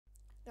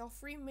There are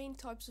three main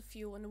types of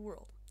fuel in the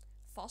world: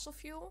 fossil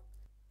fuel,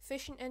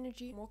 fission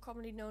energy, more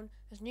commonly known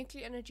as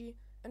nuclear energy,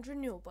 and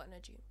renewable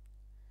energy.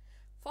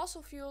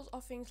 Fossil fuels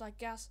are things like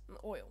gas and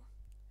oil.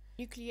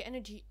 Nuclear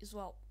energy is,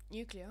 well,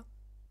 nuclear.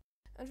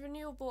 And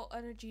renewable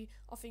energy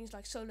are things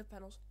like solar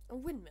panels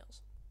and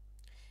windmills.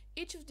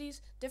 Each of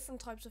these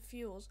different types of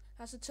fuels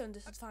has its own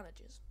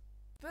disadvantages.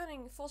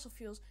 Burning fossil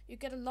fuels, you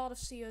get a lot of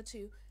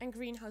CO2 and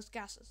greenhouse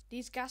gases.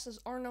 These gases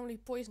aren't only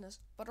poisonous,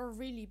 but are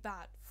really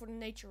bad for the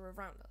nature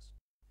around us.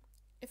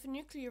 If a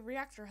nuclear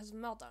reactor has a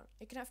meltdown,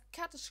 it can have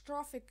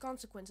catastrophic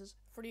consequences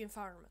for the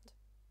environment.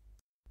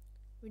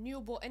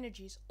 Renewable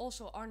energies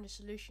also aren't a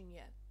solution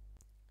yet.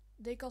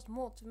 They cost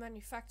more to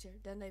manufacture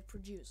than they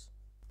produce.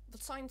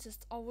 But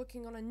scientists are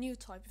working on a new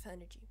type of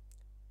energy: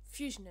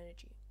 fusion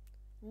energy.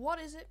 What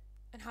is it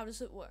and how does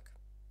it work?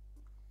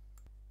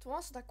 To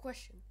answer that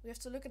question, we have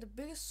to look at the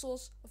biggest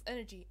source of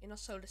energy in our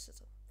solar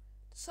system: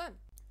 the sun.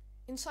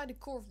 Inside the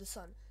core of the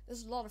sun,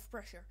 there's a lot of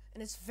pressure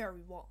and it's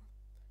very warm.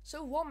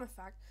 So warm in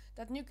fact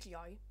that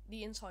nuclei,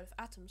 the inside of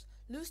atoms,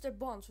 lose their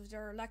bonds with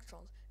their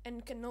electrons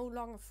and can no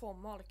longer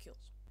form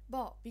molecules.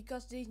 But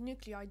because these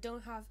nuclei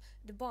don't have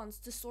the bonds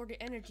to store the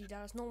energy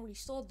that is normally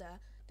stored there,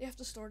 they have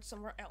to store it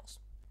somewhere else.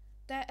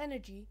 Their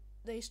energy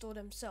they store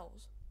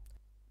themselves.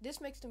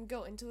 This makes them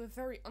go into a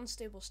very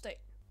unstable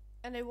state,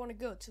 and they want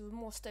to go to a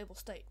more stable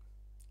state.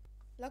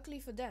 Luckily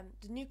for them,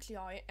 the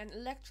nuclei and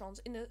electrons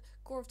in the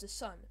core of the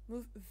sun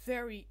move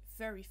very,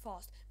 very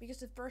fast because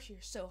the pressure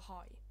is so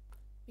high.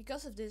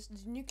 Because of this,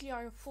 the nuclei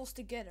are forced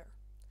together.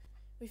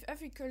 With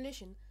every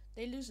collision,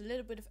 they lose a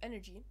little bit of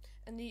energy,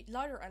 and the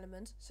lighter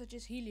elements, such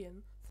as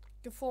helium,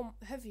 can form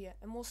heavier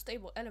and more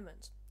stable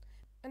elements,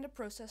 and the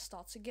process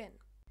starts again.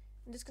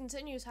 And this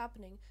continues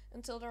happening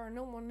until there are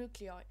no more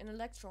nuclei and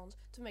electrons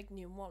to make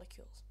new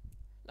molecules.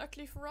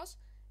 Luckily for us,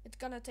 it's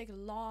gonna take a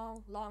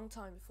long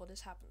time before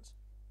this happens.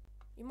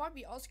 You might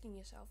be asking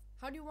yourself,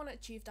 how do you want to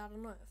achieve that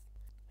on Earth?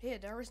 Here,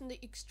 there isn't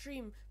the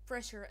extreme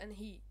pressure and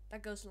heat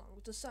that goes along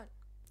with the sun.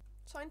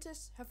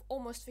 Scientists have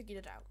almost figured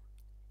it out.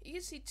 You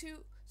can see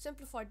two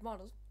simplified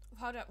models of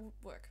how that would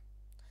work.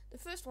 The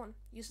first one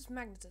uses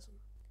magnetism.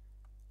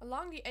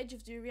 Along the edge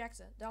of the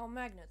reactor there are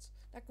magnets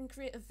that can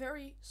create a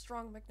very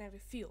strong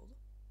magnetic field.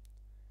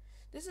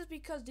 This is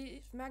because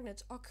these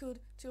magnets are cooled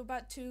to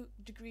about 2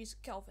 degrees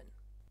Kelvin.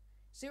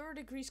 0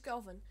 degrees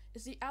Kelvin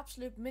is the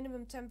absolute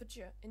minimum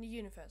temperature in the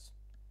universe,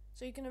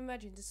 so you can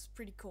imagine this is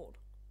pretty cold.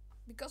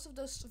 Because of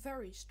those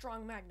very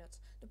strong magnets,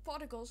 the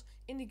particles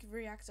in the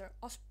reactor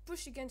are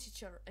pushed against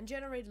each other and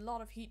generate a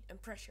lot of heat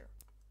and pressure.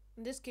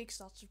 And this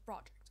kickstarts the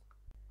project.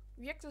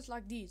 Reactors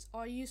like these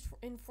are used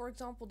for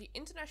example, the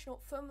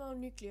International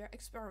Thermonuclear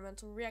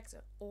Experimental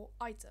Reactor, or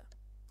ITER.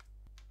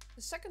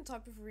 The second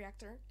type of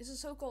reactor is a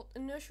so-called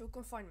inertial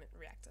confinement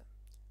reactor.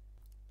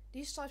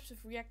 These types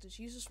of reactors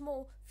use a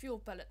small fuel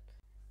pellet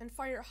and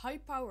fire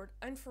high-powered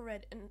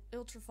infrared and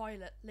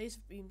ultraviolet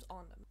laser beams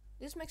on them.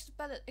 This makes the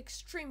pellet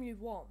extremely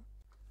warm.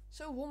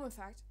 So warm in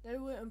fact that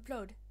it will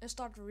implode and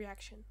start a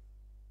reaction.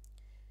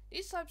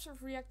 These types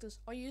of reactors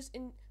are used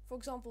in, for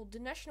example, the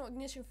National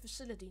Ignition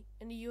Facility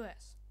in the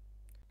US.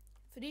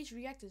 For these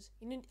reactors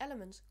you need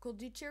elements called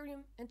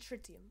deuterium and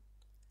tritium.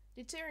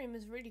 Deuterium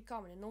is really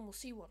common in normal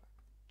seawater.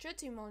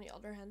 Tritium on the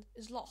other hand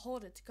is a lot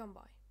harder to come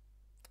by.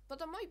 But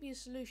there might be a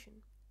solution: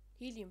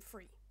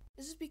 helium-3.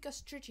 This is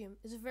because tritium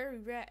is a very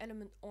rare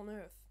element on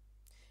Earth.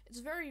 It's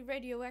very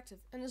radioactive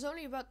and there's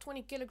only about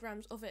 20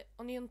 kilograms of it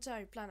on the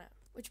entire planet,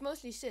 which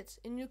mostly sits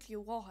in nuclear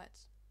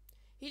warheads.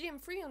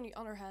 Helium-3 on the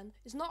other hand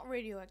is not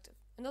radioactive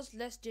and thus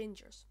less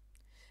dangerous.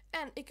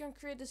 And it can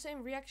create the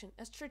same reaction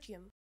as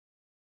tritium.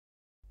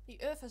 The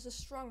Earth has a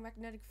strong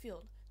magnetic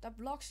field that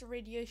blocks the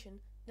radiation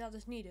that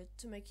is needed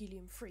to make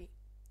helium-3.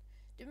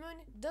 The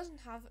Moon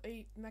doesn't have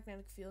a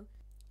magnetic field,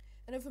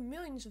 and over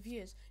millions of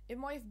years it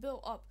might have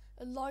built up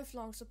a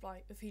lifelong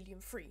supply of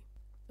helium-3.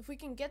 If we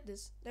can get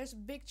this, there's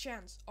a big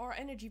chance our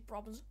energy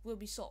problems will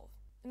be solved.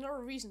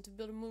 Another reason to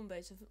build a moon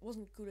base if it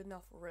wasn't good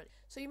enough already.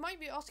 So you might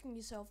be asking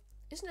yourself,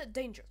 isn't it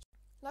dangerous?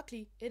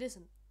 Luckily, it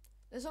isn't.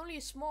 There's only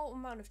a small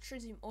amount of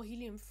tritium or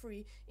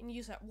helium-3 in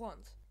use at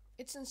once.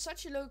 It's in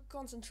such a low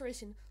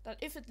concentration that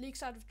if it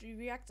leaks out of the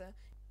reactor,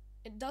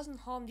 it doesn't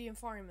harm the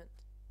environment.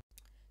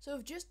 So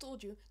I've just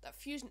told you that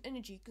fusion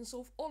energy can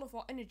solve all of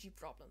our energy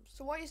problems.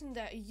 So why isn't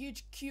there a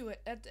huge queue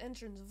at the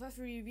entrance of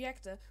every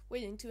reactor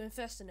waiting to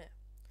invest in it?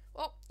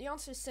 Well, the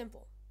answer is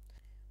simple.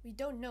 We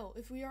don't know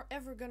if we are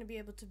ever going to be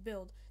able to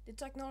build the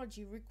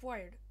technology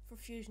required for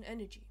fusion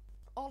energy.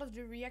 All of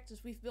the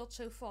reactors we've built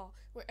so far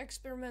were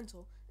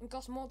experimental and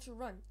cost more to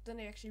run than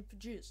they actually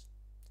produce.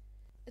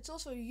 It's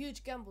also a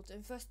huge gamble to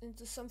invest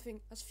into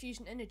something as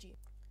fusion energy.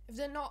 If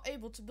they're not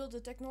able to build the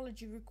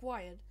technology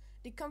required,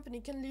 the company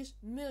can lose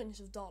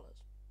millions of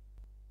dollars.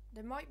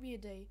 There might be a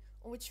day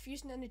on which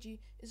fusion energy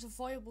is a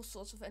viable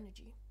source of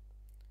energy,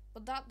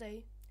 but that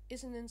day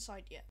isn't in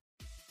sight yet.